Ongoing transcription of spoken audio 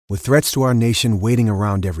With threats to our nation waiting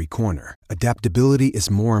around every corner, adaptability is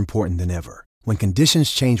more important than ever. When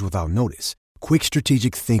conditions change without notice, quick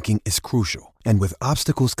strategic thinking is crucial. And with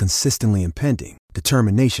obstacles consistently impending,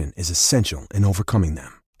 determination is essential in overcoming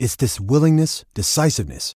them. It's this willingness,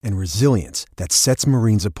 decisiveness, and resilience that sets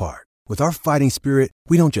Marines apart. With our fighting spirit,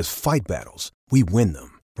 we don't just fight battles, we win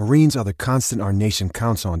them. Marines are the constant our nation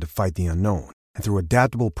counts on to fight the unknown. And through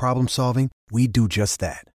adaptable problem solving, we do just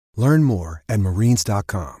that. Learn more at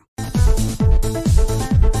marines.com.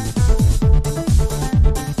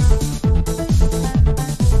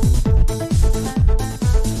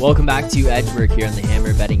 Welcome back to Edgework here on the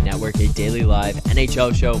Hammer Betting Network, a daily live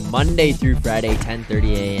NHL show Monday through Friday,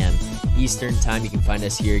 10:30 a.m. Eastern Time. You can find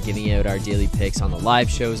us here giving out our daily picks on the live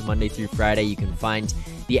shows Monday through Friday. You can find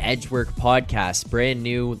the Edgework podcast, brand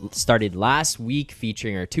new, started last week,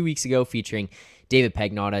 featuring 2 weeks ago, featuring David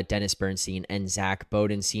Pagnotta, Dennis Bernstein, and Zack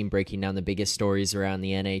Bodenstein, breaking down the biggest stories around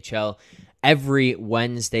the NHL. Every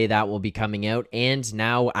Wednesday that will be coming out, and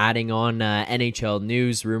now adding on NHL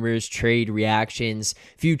news, rumors, trade reactions,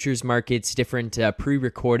 futures markets, different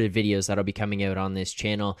pre-recorded videos that'll be coming out on this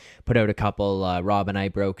channel. Put out a couple. Rob and I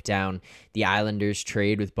broke down the Islanders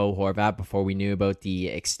trade with Bo Horvat before we knew about the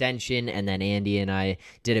extension, and then Andy and I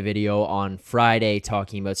did a video on Friday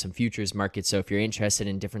talking about some futures markets. So if you're interested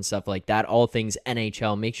in different stuff like that, all things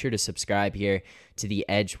NHL, make sure to subscribe here to the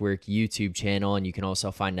Edgework YouTube channel, and you can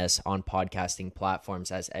also find us on podcasting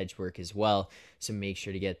platforms as Edgework as well, so make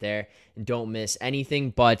sure to get there and don't miss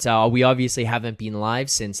anything. But we obviously haven't been live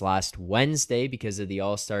since last Wednesday because of the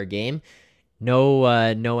All-Star game. No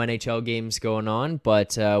NHL games going on,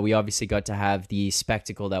 but we obviously got to have the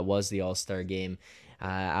spectacle that was the All-Star game.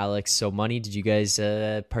 Alex, so Money, did you guys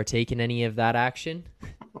partake in any of that action?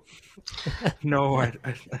 No, I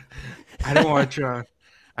don't watch.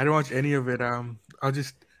 I don't watch any of it.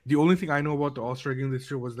 The only thing I know about the All-Star game this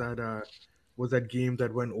year was that game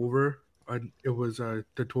that went over. It was the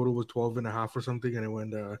total was 12.5 or something, and it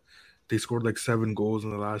went. They scored like 7 goals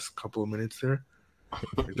in the last couple of minutes there.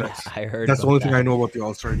 I heard. That's the only thing I know about the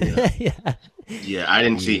All-Star game. Yeah, I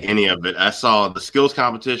didn't see any of it. I saw the skills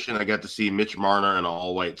competition. I got to see Mitch Marner in an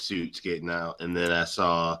all-white suit skating out, and then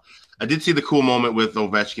I did see the cool moment with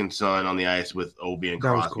Ovechkin's son on the ice with Obi and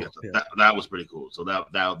Crosby. Cool. Yeah. That was pretty cool. So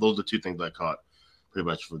those are 2 things I caught pretty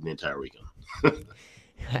much for the entire weekend.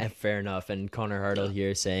 Fair enough. And Connor Hartle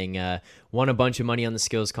here saying won a bunch of money on the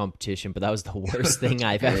skills competition, but that was the worst thing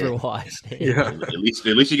I've ever watched. Yeah. At least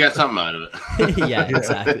you got something out of it. Yeah,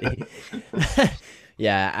 exactly.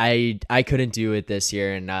 Yeah, I couldn't do it this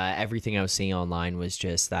year, and everything I was seeing online was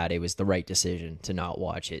just that it was the right decision to not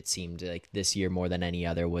watch it. It seemed like this year more than any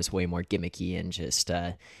other was way more gimmicky and just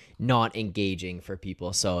not engaging for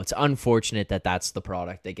people. So it's unfortunate that that's the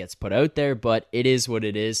product that gets put out there, but it is what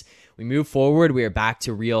it is. We move forward. We are back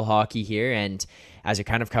to real hockey here, and as you're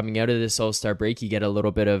kind of coming out of this All-Star break, you get a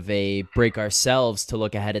little bit of a break ourselves to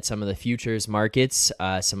look ahead at some of the futures markets,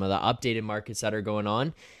 some of the updated markets that are going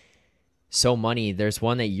on. So Money, there's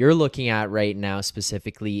one that you're looking at right now,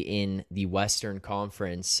 specifically in the Western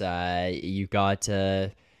Conference. You got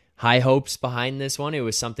high hopes behind this one. It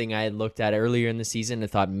was something I had looked at earlier in the season and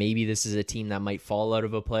thought maybe this is a team that might fall out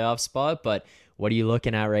of a playoff spot, but what are you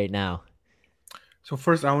looking at right now? So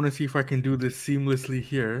first, I want to see if I can do this seamlessly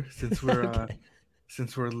here since we're Okay.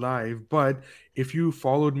 since we're live. But if you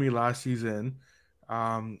followed me last season,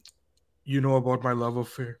 you know about my love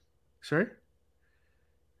affair. Sorry?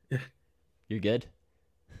 Yeah. You're good?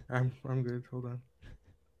 I'm good. Hold on.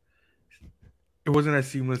 It wasn't as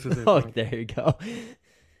seamless as I Oh, thought. there you go.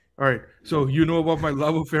 All right. So you know about my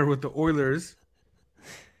love affair with the Oilers.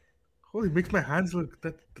 Holy, it makes my hands look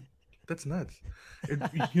that's nuts.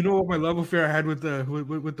 You know about my love affair I had with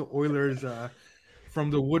the Oilers,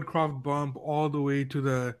 from the Woodcroft bump all the way to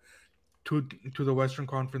the Western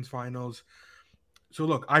Conference Finals. So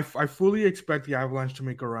look, I fully expect the Avalanche to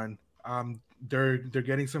make a run. They're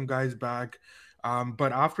getting some guys back,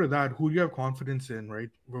 but after that, who do you have confidence in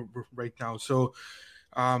right now? So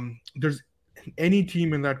there's any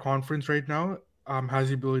team in that conference right now has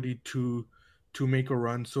the ability to make a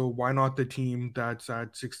run. So why not the team that's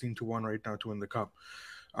at 16-1 right now to win the cup?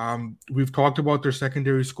 We've talked about their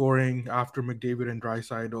secondary scoring after McDavid and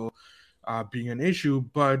Draisaitl being an issue,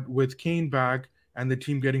 but with Kane back and the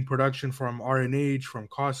team getting production from RNH, from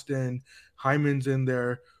Costin, Hyman's in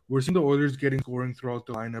there, we're seeing the Oilers getting scoring throughout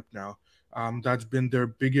the lineup now. That's been their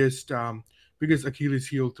biggest Achilles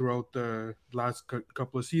heel throughout the last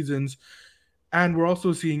couple of seasons, and we're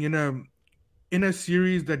also seeing in a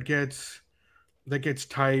series that gets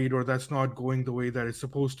tight or that's not going the way that it's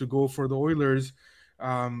supposed to go for the Oilers.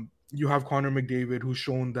 you have Connor McDavid, who's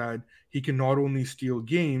shown that he can not only steal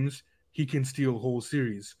games, he can steal whole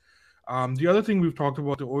series. The other thing we've talked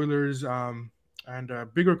about the Oilers, and a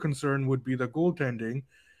bigger concern would be the goaltending.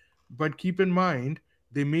 But keep in mind,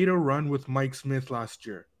 they made a run with Mike Smith last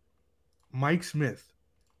year. Mike Smith,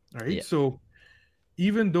 right? Yeah. So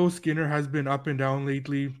even though Skinner has been up and down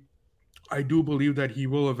lately, I do believe that he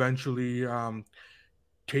will eventually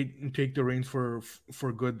take the reins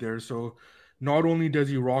for good there. So not only does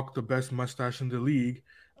he rock the best mustache in the league,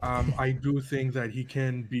 I do think that he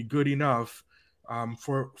can be good enough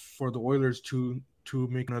for the Oilers to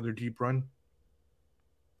make another deep run.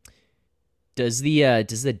 Does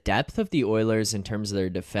the depth of the Oilers in terms of their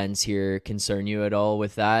defense here concern you at all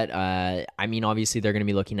with that? I mean, obviously they're going to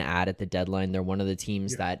be looking to add at the deadline. They're one of the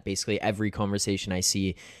teams that basically every conversation I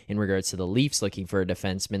see in regards to the Leafs looking for a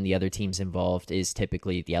defenseman, the other teams involved is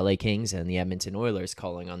typically the LA Kings and the Edmonton Oilers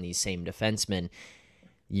calling on these same defensemen.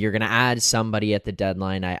 You're going to add somebody at the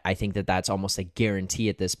deadline. I think that that's almost a guarantee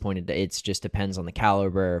at this point. It just depends on the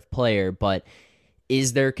caliber of player, but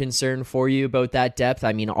is there concern for you about that depth?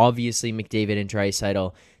 I mean, obviously McDavid and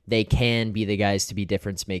Draisaitl, they can be the guys to be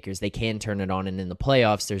difference makers. They can turn it on, and in the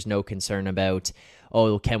playoffs, there's no concern about,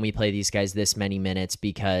 oh, can we play these guys this many minutes,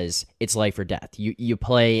 because it's life or death. You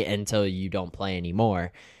play until you don't play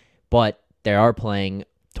anymore, but they are playing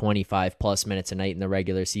 25 plus minutes a night in the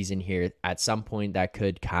regular season here. At some point, that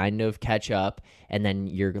could kind of catch up, and then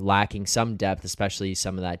you're lacking some depth, especially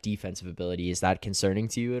some of that defensive ability. Is that concerning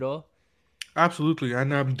to you at all? Absolutely,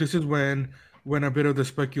 and this is when a bit of the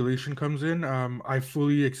speculation comes in. I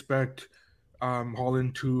fully expect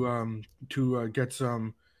Holland to get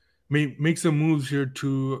some make some moves here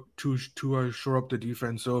to shore up the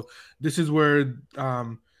defense. So this is where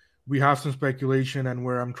we have some speculation, and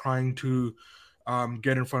where I'm trying to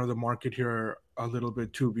get in front of the market here a little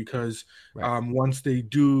bit too, because Right. once they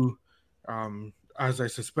do, as I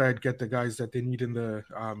suspect, get the guys that they need in the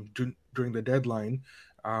during the deadline,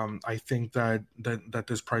 I think that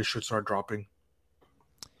this price should start dropping.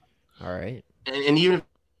 All right. And even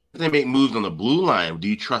if they make moves on the blue line, do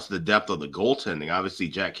you trust the depth of the goaltending? Obviously,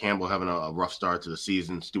 Jack Campbell having a rough start to the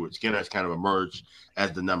season. Stuart Skinner has kind of emerged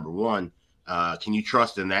as the number one. Can you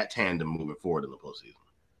trust in that tandem moving forward in the postseason?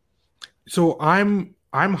 So I'm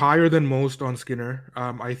higher than most on Skinner.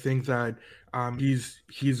 I think that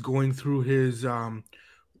he's going through his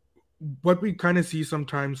what we kind of see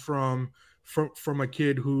sometimes from a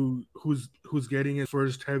kid who's getting his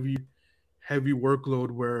first heavy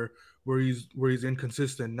workload where he's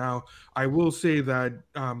inconsistent. Now, I will say that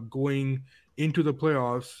going into the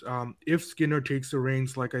playoffs, if Skinner takes the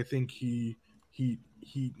reins like I think he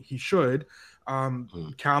should,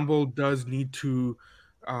 Campbell does need to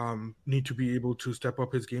be able to step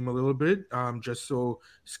up his game a little bit, just so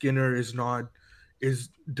Skinner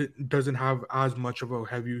doesn't have as much of a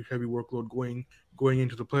heavy workload going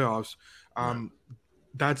into the playoffs. Um,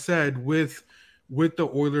 that said, with the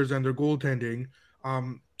Oilers and their goaltending,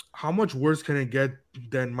 how much worse can it get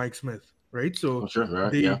than Mike Smith, right? So Sure,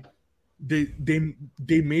 right, they yeah.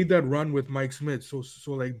 they made that run with Mike Smith, so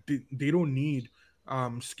like they don't need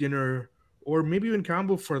Skinner, or maybe even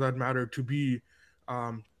Campbell for that matter, to be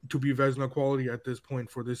Vezina quality at this point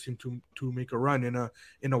for this team to make a run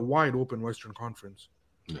in a wide open Western Conference.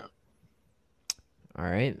 Yeah. All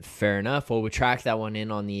right, fair enough. Well, we'll track that one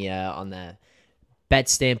in on the bet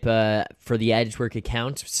stamp for the Edgework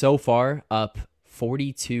account. So far, up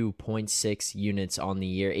 42.6 units on the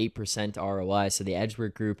year, 8% ROI. So the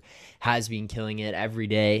Edgework group has been killing it every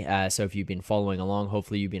day. So if you've been following along,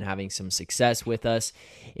 hopefully you've been having some success with us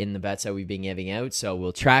in the bets that we've been giving out. So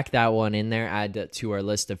we'll track that one in there, add to our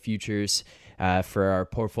list of futures for our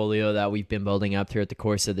portfolio that we've been building up throughout the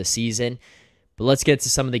course of the season. But let's get to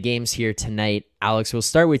some of the games here tonight. Alex, we'll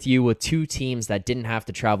start with you with two teams that didn't have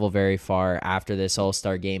to travel very far after this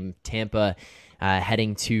All-Star game. Tampa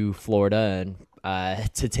heading to Florida and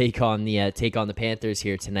to take on the Panthers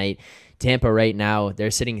here tonight. Tampa right now, they're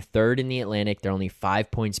sitting third in the Atlantic. They're only 5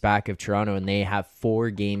 points back of Toronto, and they have 4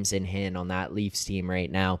 games in hand on that Leafs team right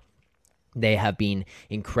now. They have been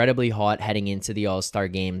incredibly hot heading into the All-Star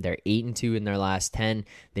game. They're 8-2 in their last 10.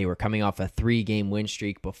 They were coming off a 3-game win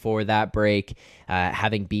streak before that break,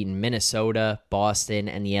 having beaten Minnesota, Boston,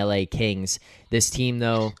 and the LA Kings. This team,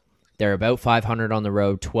 though, they're about 500 on the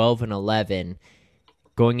road, 12-11,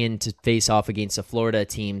 going in to face off against a Florida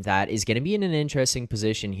team that is going to be in an interesting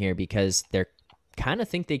position here because they're kind of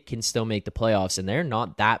think they can still make the playoffs, and they're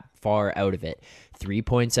not that far out of it. 3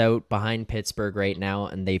 points out behind Pittsburgh right now,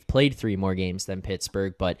 and they've played 3 more games than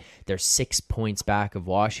Pittsburgh, but they're 6 points back of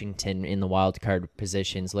Washington in the wild card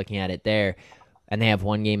positions. Looking at it there, and they have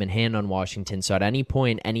one game in hand on Washington. So at any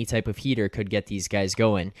point, any type of heater could get these guys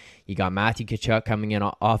going. You got Matthew Tkachuk coming in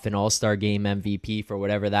off an All-Star game MVP for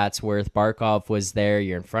whatever that's worth. Barkov was there.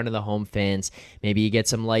 You're in front of the home fans. Maybe you get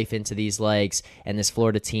some life into these legs. And this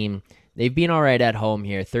Florida team, they've been all right at home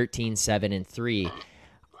here, 13-7-3.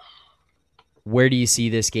 Where do you see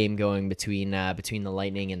this game going between the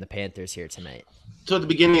Lightning and the Panthers here tonight? So at the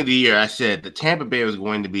beginning of the year, I said that Tampa Bay was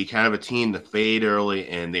going to be kind of a team to fade early,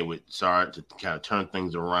 and they would start to kind of turn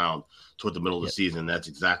things around toward the middle of the season. That's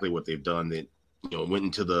exactly what they've done. They went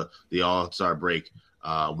into the All-Star break,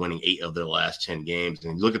 winning 8 of their last 10 games.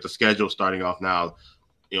 And look at the schedule starting off now.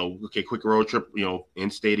 Quick road trip,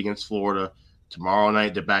 in-state against Florida. Tomorrow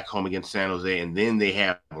night, they're back home against San Jose, and then they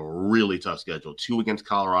have a really tough schedule. 2 against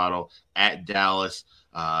Colorado, at Dallas,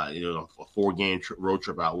 a 4-game road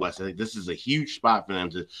trip out west. I think this is a huge spot for them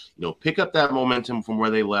to, pick up that momentum from where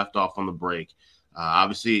they left off on the break.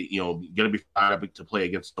 Obviously, going to be fired up to play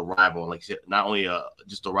against the rival. Like I said, not only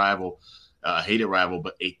just a rival, hated rival,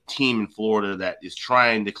 but a team in Florida that is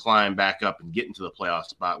trying to climb back up and get into the playoff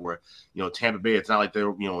spot where, Tampa Bay, it's not like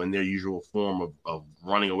they're, in their usual form of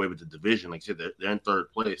running away with the division. Like I said, they're in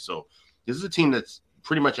third place. So this is a team that's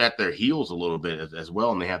pretty much at their heels a little bit as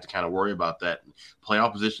well, and they have to kind of worry about that.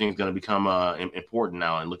 Playoff positioning is going to become important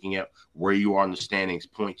now, and looking at where you are in the standings,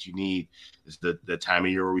 points you need is the time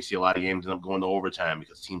of year where we see a lot of games end up going to overtime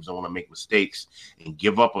because teams don't want to make mistakes and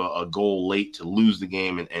give up a goal late to lose the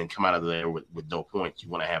game and come out of there with no points. You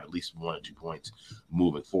want to have at least 1 or 2 points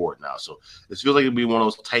moving forward now. So this feels like it'll be one of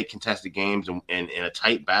those tight contested games, and in a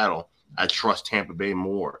tight battle, I trust Tampa Bay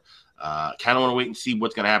more. Kind of want to wait and see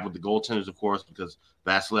what's going to happen with the goaltenders, of course, because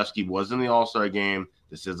Vasilevsky was in the All-Star game.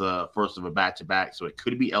 This is a first of a back-to-back, so it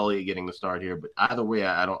could be Elliott getting the start here. But either way,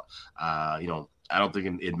 I don't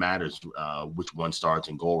think it matters which one starts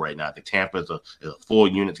in goal right now. I think Tampa is a full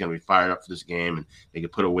unit. It's going to be fired up for this game, and they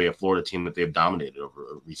could put away a Florida team that they've dominated over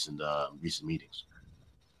recent meetings.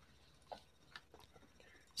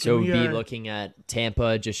 So we'd be looking at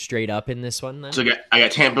Tampa just straight up in this one then? So I got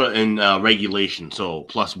Tampa in regulation, so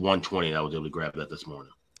plus 120. I was able to grab that this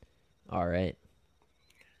morning. All right.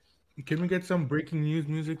 Can we get some breaking news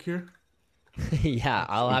music here? Yeah,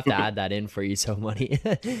 I'll have to add that in for you, so money.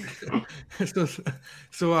 So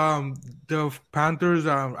the Panthers,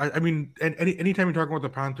 I mean, anytime you talk about the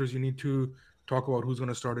Panthers, you need to talk about who's going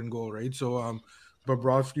to start in goal, right? So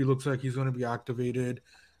Bobrovsky looks like he's going to be activated.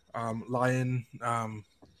 Lion,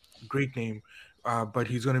 great name, but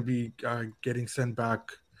he's going to be getting sent back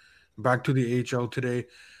to the AHL today.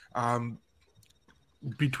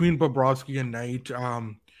 Between Bobrovsky and Knight,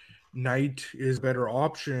 Knight is a better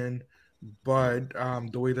option, but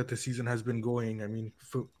the way that the season has been going, I mean,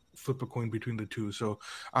 flip a coin between the two. So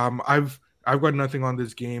I've got nothing on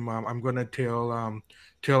this game. I'm going to tail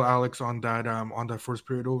Alex on that first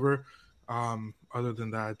period over. Other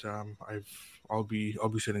than that, I'll be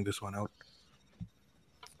sitting this one out.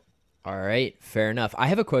 All right, fair enough. I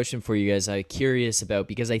have a question for you guys I'm curious about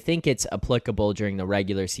because I think it's applicable during the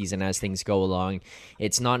regular season as things go along.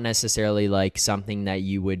 It's not necessarily like something that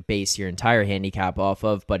you would base your entire handicap off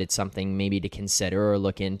of, but it's something maybe to consider or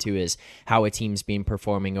look into is how a team's been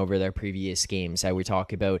performing over their previous games. We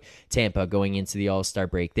talk about Tampa going into the All-Star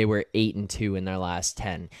break. They were 8-2 in their last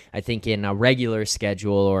 10. I think in a regular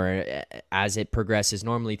schedule or as it progresses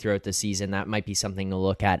normally throughout the season, that might be something to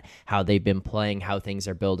look at, how they've been playing, how things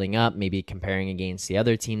are building up, maybe comparing against the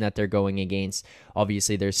other team that they're going against.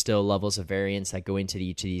 Obviously, there's still levels of variance that go into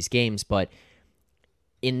each of these games, but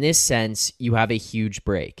in this sense, you have a huge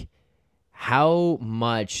break. How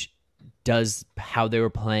much does how they were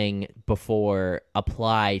playing before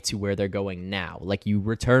apply to where they're going now? Like, you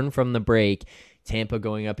return from the break, Tampa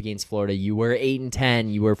going up against Florida, you were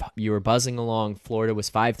 8-10, you were buzzing along. Florida was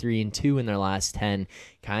 5-3-2 in their last 10,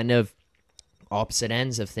 kind of opposite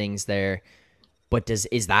ends of things there. But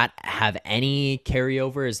is that have any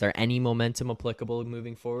carryover? Is there any momentum applicable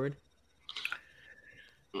moving forward?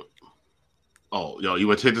 Oh, you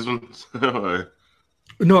want to take this one?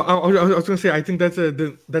 No, I was going to say I think that's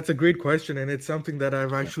a great question, and it's something that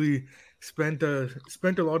I've actually spent a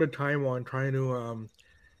lot of time on trying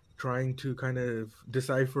to kind of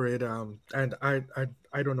decipher it. And I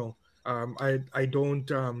don't know. I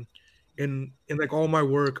don't in like all my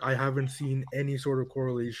work I haven't seen any sort of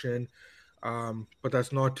correlation. But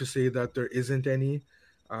that's not to say that there isn't any.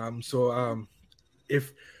 So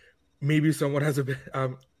if maybe someone has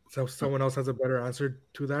someone else has a better answer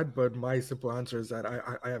to that, but my simple answer is that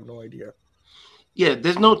I have no idea. Yeah,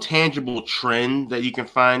 there's no tangible trend that you can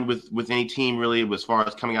find with any team really as far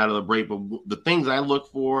as coming out of the break. But the things I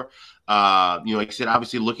look for, like I said,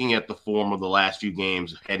 obviously looking at the form of the last few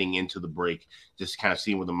games heading into the break, just kind of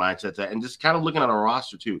seeing where the mindset's at, and just kind of looking at a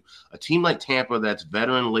roster too. A team like Tampa that's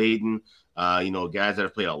veteran laden, guys that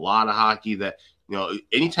have played a lot of hockey that.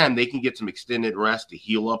 Anytime they can get some extended rest to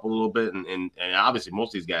heal up a little bit, and obviously most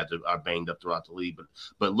of these guys are banged up throughout the league,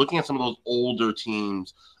 but looking at some of those older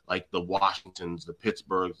teams like the Washingtons, the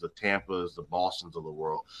Pittsburghs, the Tampas, the Bostons of the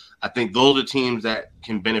world. I think those are teams that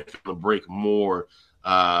can benefit from the break more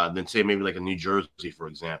than say maybe like a New Jersey, for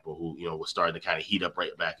example, who was starting to kind of heat up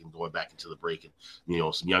right back and going back into the break,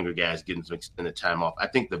 and some younger guys getting some extended time off. I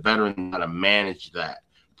think the veterans kind of manage that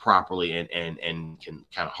properly and can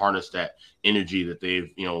kind of harness that energy that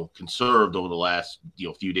they've conserved over the last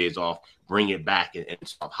few days off, bring it back and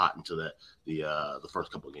stop hot into the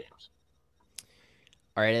first couple of games.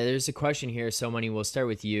 All right, there's a question here. So many. We'll start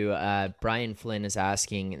with you. Brian Flynn is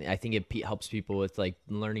asking. I think it helps people with like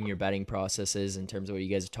learning your betting processes in terms of what you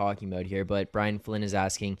guys are talking about here. But Brian Flynn is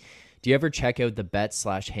asking, do you ever check out the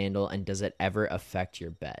bet/handle, and does it ever affect your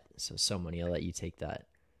bet? So many. I'll let you take that.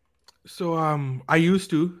 So I used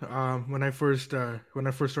to when I first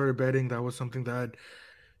started betting. That was something that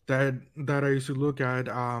I used to look at.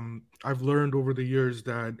 I've learned over the years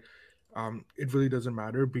that it really doesn't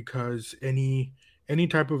matter, because any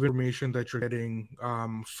type of information that you're getting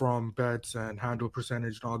from bets and handle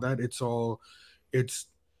percentage and all that, it's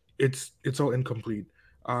it's all incomplete.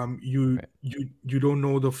 Right. You don't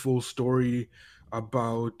know the full story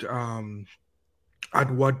about at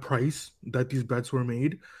what price that these bets were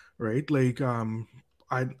made, right? Like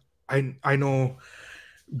I I know,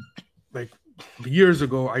 like, years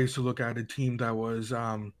ago I used to look at a team that was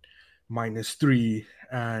 -3,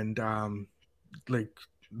 and like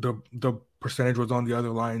the percentage was on the other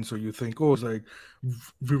line, so you think, oh, it's like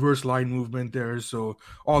reverse line movement there, so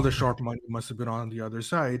all the sharp money must have been on the other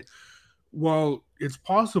side. Well, it's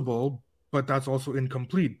possible, but that's also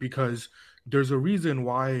incomplete, because there's a reason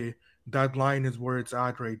why that line is where it's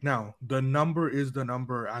at right now. The number is the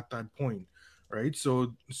number at that point, right?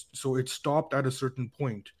 So it stopped at a certain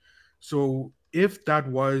point. So if that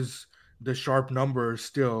was the sharp number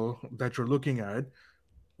still that you're looking at,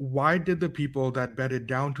 why did the people that bet it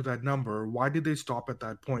down to that number, why did they stop at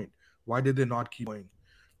that point? Why did they not keep going?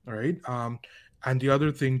 All right. And the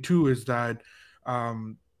other thing too is that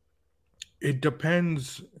um, it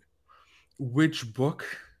depends which book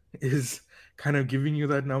is kind of giving you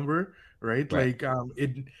that number, right? Right. Like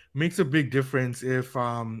it makes a big difference if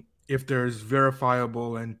there's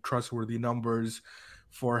verifiable and trustworthy numbers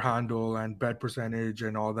for handle and bet percentage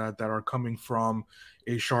and all that are coming from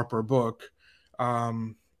a sharper book.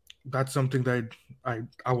 Um, that's something that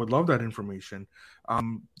I would love that information.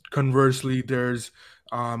 Conversely, there's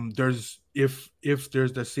if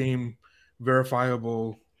there's the same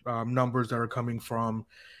verifiable numbers that are coming from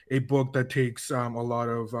a book that takes a lot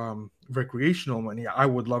of recreational money, I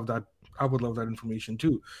would love that. I would love that information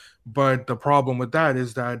too. But the problem with that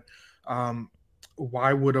is that um,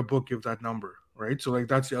 why would a book give that number, right? So like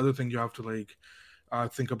that's the other thing you have to like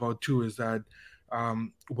think about too, is that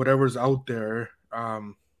whatever's out there,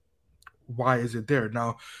 why is it there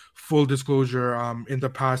now? Full disclosure, in the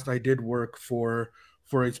past I did work for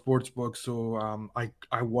a sports book, so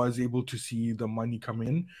I was able to see the money come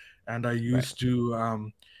in, and Right.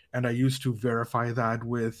 I used to verify that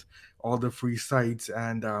with all the free sites,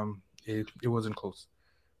 and it wasn't close,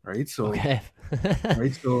 right? So Okay.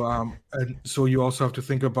 right, and so you also have to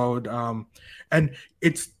think about and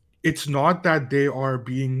it's not that they are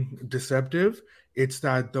being deceptive, it's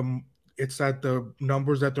that the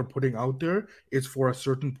numbers that they're putting out there is for a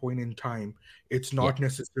certain point in time. It's Yeah. not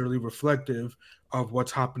necessarily reflective of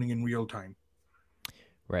what's happening in real time.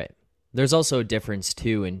 Right. There's also a difference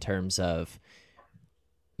too in terms of,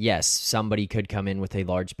 yes, somebody could come in with a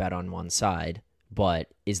large bet on one side,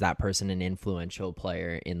 but is that person an influential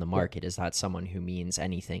player in the Yeah, market? Is that someone who means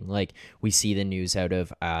anything? Like we see the news out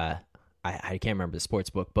of I can't remember the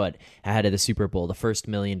sports book, but ahead of the Super Bowl, the first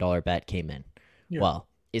 $1 million bet came in. yeah, Well,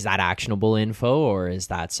 is that actionable info, or is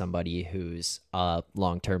that somebody who's a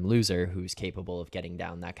long-term loser who's capable of getting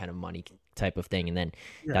down that kind of money type of thing? And then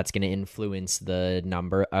yeah, that's going to influence the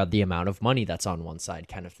number, the amount of money that's on one side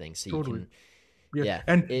kind of thing. So you totally. can, Yeah, yeah,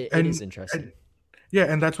 and it is and interesting. yeah,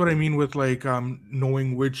 and that's what I mean with like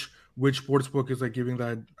knowing which sports book is like giving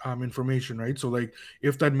that information, right? So like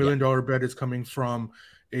if that Yeah. $1 million bet is coming from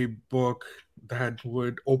a book that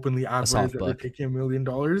would openly A advertise soft that they're book. taking $1 million,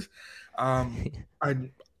 um, I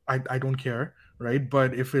I don't care, right?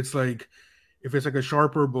 But if it's like if it's like a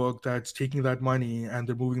sharper book that's taking that money and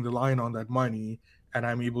they're moving the line on that money, and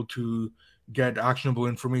I'm able to get actionable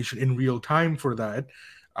information in real time for that,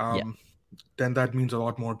 Yeah. um, then that means a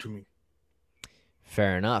lot more to me.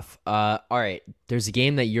 Fair enough. All right. There's a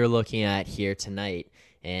game that you're looking at here tonight,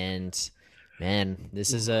 and man,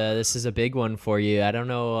 this is a big one for you. I don't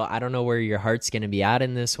know where your heart's gonna be at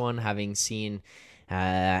in this one. Having seen,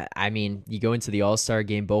 I mean, you go into the All-Star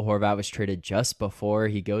game. Bo Horvat was traded just before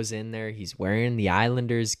he goes in there. He's wearing the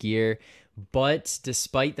Islanders gear, but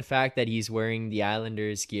despite the fact that he's wearing the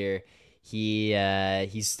Islanders gear,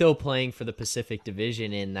 he's still playing for the Pacific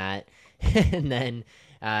Division in that, and then.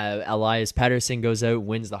 Elias Pettersson goes out,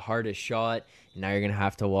 wins the hardest shot. And now you're going to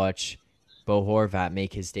have to watch Bo Horvat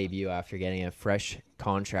make his debut after getting a fresh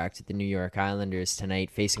contract with the New York Islanders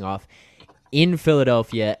tonight, facing off in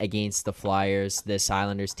Philadelphia against the Flyers. This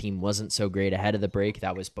Islanders team wasn't so great ahead of the break.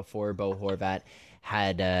 That was before Bo Horvat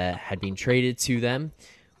had been traded to them.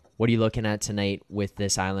 What are you looking at tonight with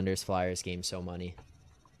this Islanders-Flyers game, so money?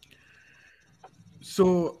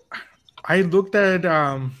 So I looked at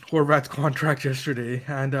Horvat's contract yesterday,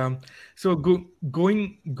 and so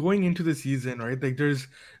going into the season, right? Like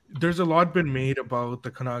there's a lot been made about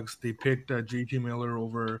the Canucks. They picked JT Miller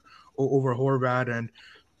over Horvat, and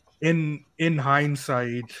in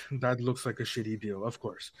hindsight, that looks like a shitty deal, of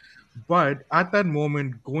course. But at that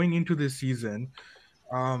moment, going into the season,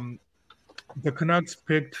 um, the Canucks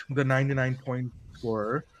picked the 99 point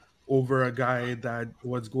scorer over a guy that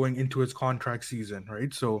was going into his contract season,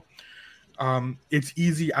 right? So it's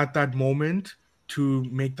easy at that moment to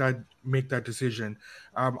make that decision.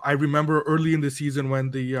 I remember early in the season when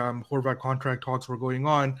the Horvat contract talks were going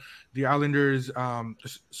on, the Islanders,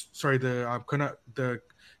 sorry, the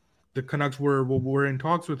Canucks were in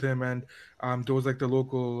talks with him, and there was like the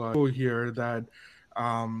local here that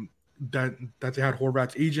um, that they had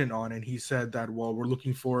Horvat's agent on, and he said that, well, we're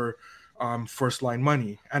looking for first line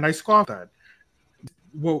money, and I scoffed at.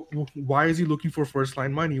 Well, why is he looking for first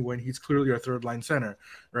line money when he's clearly a third line center,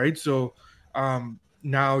 right? So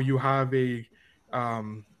now you have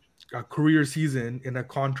um, a career season in a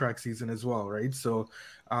contract season as well, right? So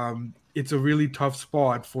it's a really tough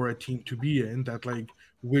spot for a team to be in. That like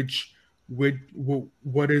which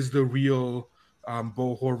what is the real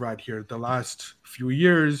Bo Horvat here? The last few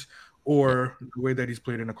years, Yeah. or the way that he's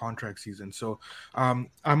played in a contract season. So I'm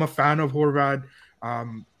a fan of Horvat.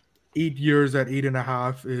 8 years at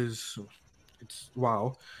 8.5 is it's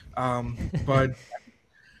wow. But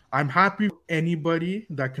I'm happy for anybody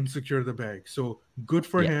that can secure the bag. So good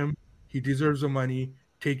for Yeah. him. He deserves the money.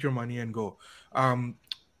 Take your money and go. Um,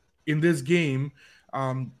 in this game,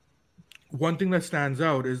 um, one thing that stands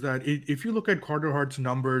out is that if you look at Carter Hart's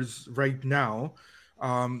numbers right now,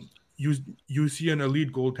 um, you you see an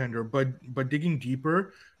elite goaltender, but digging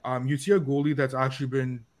deeper, you see a goalie that's actually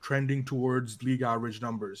been trending towards league average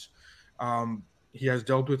numbers. He has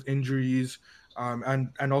dealt with injuries,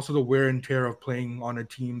 and also the wear and tear of playing on a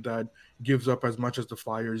team that gives up as much as the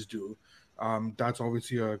Flyers do. That's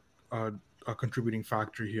obviously a a contributing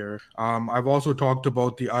factor here. I've also talked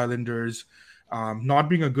about the Islanders not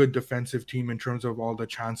being a good defensive team in terms of all the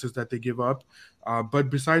chances that they give up. But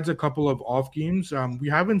besides a couple of off games, we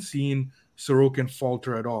haven't seen Sorokin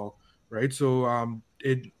falter at all, right? So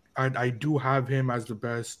I do have him as the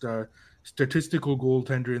best statistical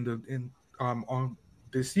goaltender in on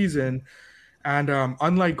this season. And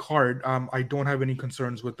unlike Hart, I don't have any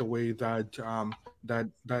concerns with the way that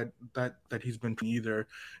that he's been either.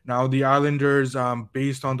 Now the Islanders,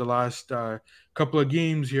 based on the last couple of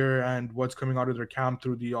games here and what's coming out of their camp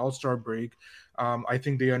through the All Star break, I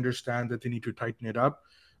think they understand that they need to tighten it up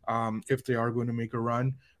if they are going to make a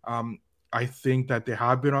run. I think that they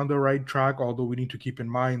have been on the right track, although we need to keep in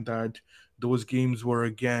mind that those games were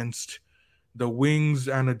against the Wings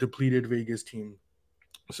and a depleted Vegas team.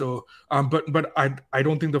 So, but I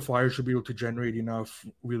don't think the Flyers should be able to generate enough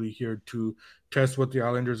really here to test what the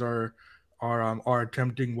Islanders are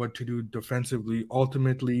attempting what to do defensively.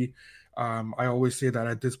 Ultimately, I always say that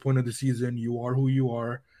at this point of the season, you are who you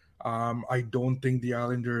are. I don't think the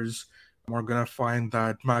Islanders are gonna find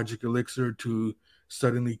that magic elixir to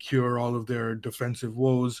suddenly cure all of their defensive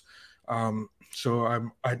woes. So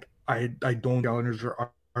I don't. The Islanders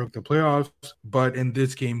are the playoffs, but in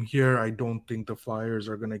this game here, I don't think the Flyers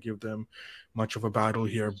are going to give them much of a battle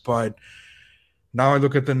here. But now I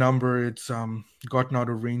look at the number, it's gotten out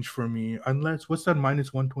of range for me. Unless what's that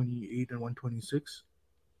minus 128 and 126?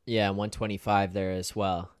 Yeah, 125 there as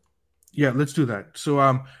well. Yeah, let's do that. So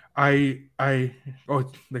I oh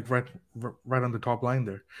it's like right on the top line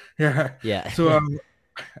there. Yeah. Yeah. So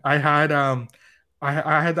I had I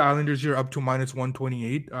had the Islanders here up to minus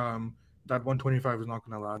 128. that 125 is not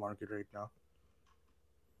going to allow market right now.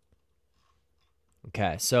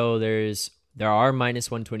 Okay, so there are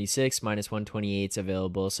minus 126, minus 128s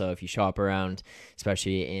available. So if you shop around,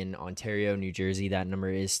 especially in Ontario, New Jersey, that number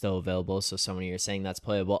is still available. So some of you are saying that's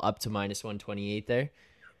playable up to minus 128 there.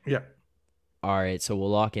 Yeah. All right, so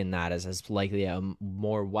we'll lock in that as likely a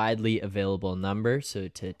more widely available number. So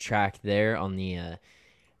to track there on the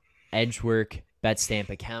Edgework BetStamp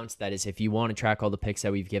account, that is, if you want to track all the picks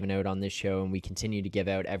that we've given out on this show and we continue to give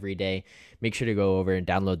out every day, make sure to go over and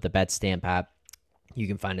download the BetStamp app. You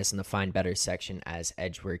can find us in the Find Better section as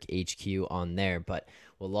Edgework HQ on there, but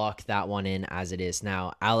we'll lock that one in as it is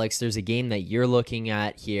now. Alex, there's a game that you're looking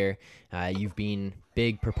at here. You've been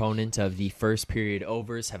big proponent of the first period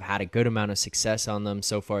overs, have had a good amount of success on them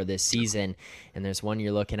so far this season, and there's one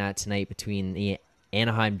you're looking at tonight between the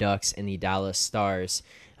Anaheim Ducks and the Dallas Stars.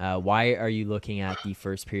 Why are you looking at the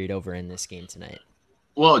first period over in this game tonight?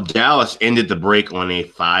 Well, Dallas ended the break on a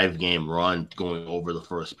 5-game run going over the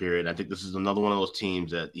first period. I think this is another one of those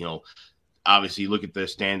teams that, obviously you look at their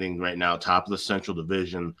standing right now, top of the Central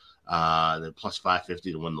Division, they're plus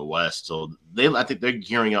 550 to win the West. So I think they're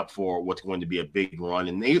gearing up for what's going to be a big run.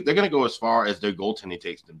 And they're going to go as far as their goaltending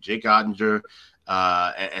takes them. Jake Ottinger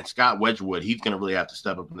and Scott Wedgwood, he's going to really have to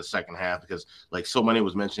step up in the second half because, like so many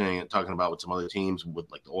was mentioning and talking about with some other teams,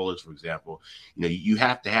 with like the Oilers, for example, you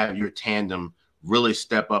have to have your tandem really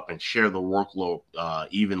step up and share the workload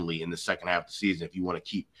evenly in the second half of the season if you want to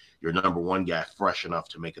keep your number one guy fresh enough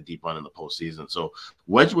to make a deep run in the postseason. So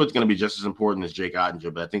Wedgwood's going to be just as important as Jake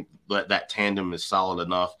Ottinger, but I think that tandem is solid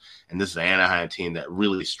enough. And this is an Anaheim team that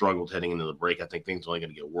really struggled heading into the break. I think things are only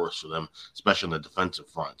going to get worse for them, especially on the defensive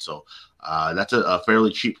front. So that's a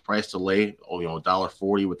fairly cheap price to lay,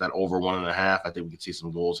 $1.40 with that over 1.5. I think we could see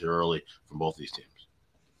some goals here early from both these teams.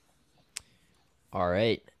 All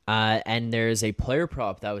right. And there's a player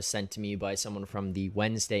prop that was sent to me by someone from the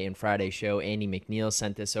Wednesday and Friday show. Andy McNeil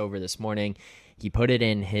sent this over this morning. He put it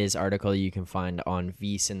in his article you can find on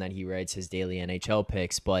VSiN that he writes his daily NHL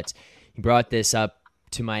picks, but he brought this up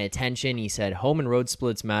to my attention. He said, home and road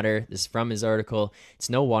splits matter. This is from his article. It's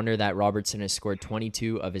no wonder that Robertson has scored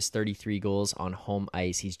 22 of his 33 goals on home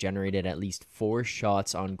ice. He's generated at least 4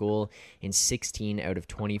 shots on goal in 16 out of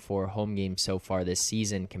 24 home games so far this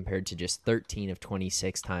season, compared to just 13 of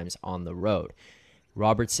 26 times on the road.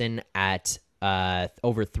 Robertson at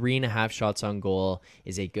over 3.5 shots on goal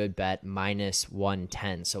is a good bet, minus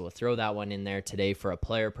 110. So we'll throw that one in there today for a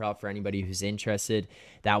player prop for anybody who's interested.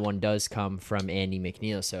 That one does come from Andy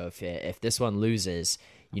McNeil. So if this one loses,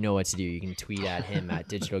 you know what to do. You can tweet at him at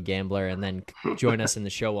Digital Gambler and then join us in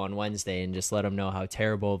the show on Wednesday and just let him know how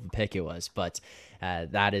terrible of a pick it was. But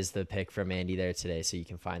that is the pick from Andy there today. So you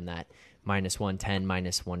can find that minus 110,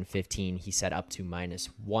 minus 115. He said up to minus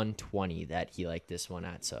 120 that he liked this one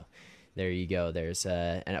at. So there you go. There's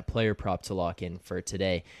a player prop to lock in for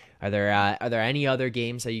today. Are there any other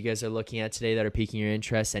games that you guys are looking at today that are piquing your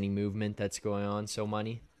interest? Any movement that's going on? So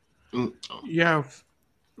money? Yeah,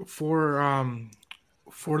 for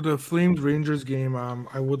the Flames Rangers game,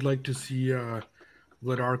 I would like to see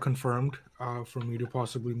Vladar confirmed for me to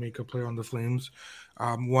possibly make a play on the Flames.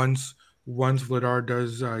 Once Vladar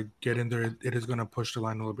does get in there, it is going to push the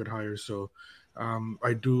line a little bit higher. So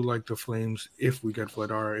I do like the Flames if we get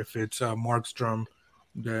Vladar. If it's Markstrom,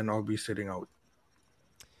 then I'll be sitting out.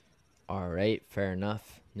 All right, fair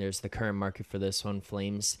enough. There's the current market for this one.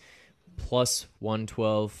 Flames plus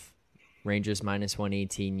 112, Rangers minus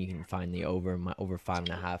 118. You can find the over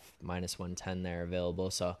 5.5, minus 110 there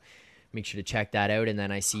available. So make sure to check that out. And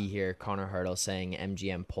then I see here Connor Hartle saying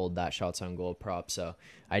MGM pulled that shots on goal prop. So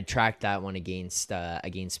I tracked that one against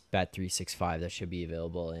Bet365. That should be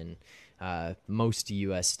available in most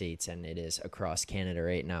U.S. states, and it is across Canada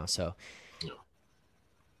right now. So,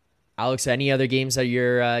 Alex, any other games that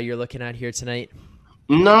you're looking at here tonight?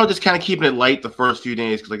 No, just kind of keeping it light the first few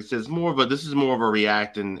days because, like I said, this is more of a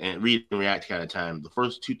react and read and react kind of time. The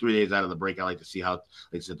first 2-3 days out of the break, I like to see how,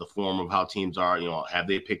 like I said, the form of how teams are. Have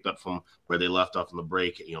they picked up from where they left off in the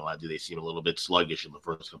break? Do they seem a little bit sluggish in the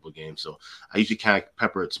first couple of games? So I usually kind of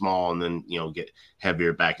pepper it small and then get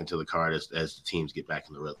heavier back into the card as the teams get back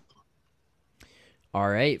in the rhythm. All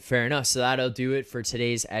right, fair enough. So that'll do it for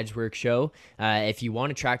today's Edgework show. If you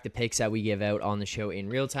want to track the picks that we give out on the show in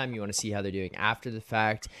real time, you want to see how they're doing after the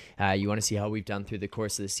fact, you want to see how we've done through the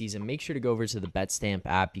course of the season, make sure to go over to the BetStamp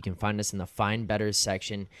app. You can find us in the Find Better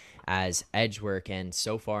section as Edgework. And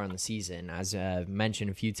so far on the season, as I've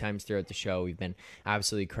mentioned a few times throughout the show, we've been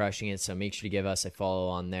absolutely crushing it. So make sure to give us a follow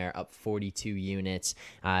on there, up 42 units.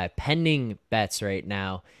 Pending bets right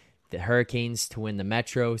now. The Hurricanes to win the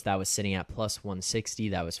Metro, that was sitting at plus 160.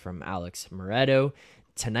 That was from Alex Moretto.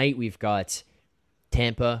 Tonight we've got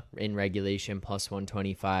Tampa in regulation plus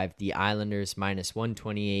 125. The Islanders minus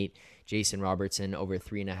 128. Jason Robertson over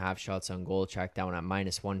 3.5 shots on goal. Track down at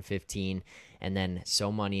minus 115. And then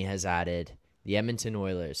So Money has added the Edmonton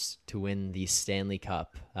Oilers to win the Stanley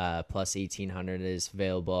Cup. Plus 1,800 is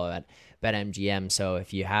available at BetMGM. So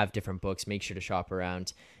if you have different books, make sure to shop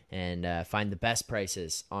around and find the best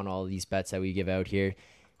prices on all of these bets that we give out here.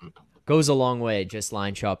 Goes a long way, just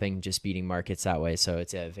line shopping, just beating markets that way. So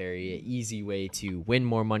it's a very easy way to win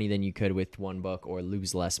more money than you could with one book or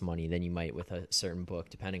lose less money than you might with a certain book,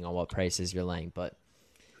 depending on what prices you're laying. But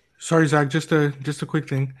sorry, Zach, just a quick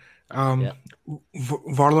thing. Yeah.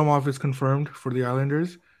 Varlamov is confirmed for the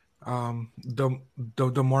Islanders.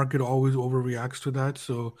 The market always overreacts to that,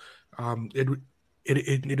 so it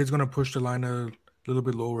is going to push the line a little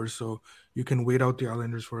bit lower. So you can wait out the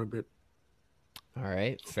Islanders for a bit. All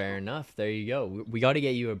right, fair enough. There you go. We got to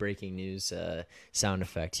get you a breaking news sound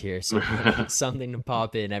effect here, so something to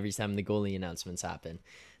pop in every time the goalie announcements happen.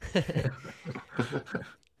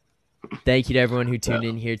 Thank you to everyone who tuned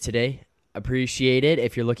in here today. Appreciate it.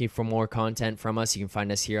 If you're looking for more content from us, you can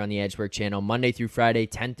find us here on the Edgework channel Monday through Friday,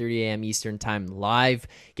 10:30 a.m. Eastern Time, live,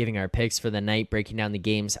 giving our picks for the night, breaking down the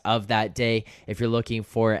games of that day. If you're looking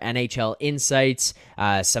for NHL insights,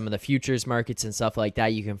 some of the futures markets and stuff like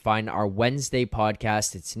that, you can find our Wednesday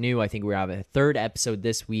podcast. It's new. I think we have a third episode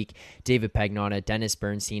this week. David Pagnotta, Dennis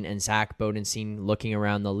Bernstein, and Zack Bodenstein looking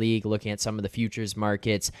around the league, looking at some of the futures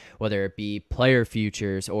markets, whether it be player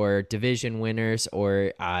futures or division winners,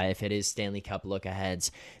 or if it is Stanley Cup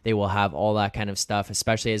look-aheads. They will have all that kind of stuff,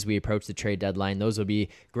 especially as we approach the trade deadline. Those will be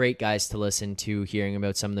great guys to listen to, hearing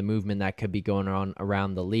about some of the movement that could be going on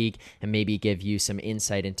around the league, and maybe give you some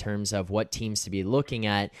insight in terms of what teams to be looking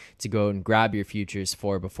at to go and grab your futures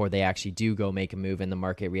for before they actually do go make a move and the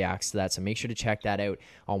market reacts to that. So make sure to check that out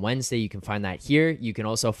on Wednesday. You can find that here. You can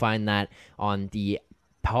also find that on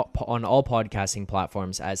all podcasting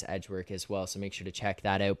platforms as Edgework as well. So make sure to check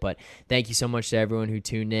that out. But thank you so much to everyone who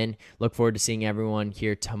tuned in. Look forward to seeing everyone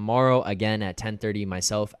here tomorrow again at 10:30.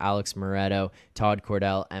 Myself, Alex Moretto, Todd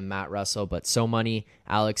Cordell, and Matt Russell. But So Money,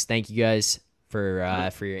 Alex, thank you guys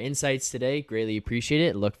for your insights today. Greatly appreciate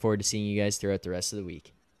it. Look forward to seeing you guys throughout the rest of the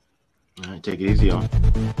week. All right, take it easy on.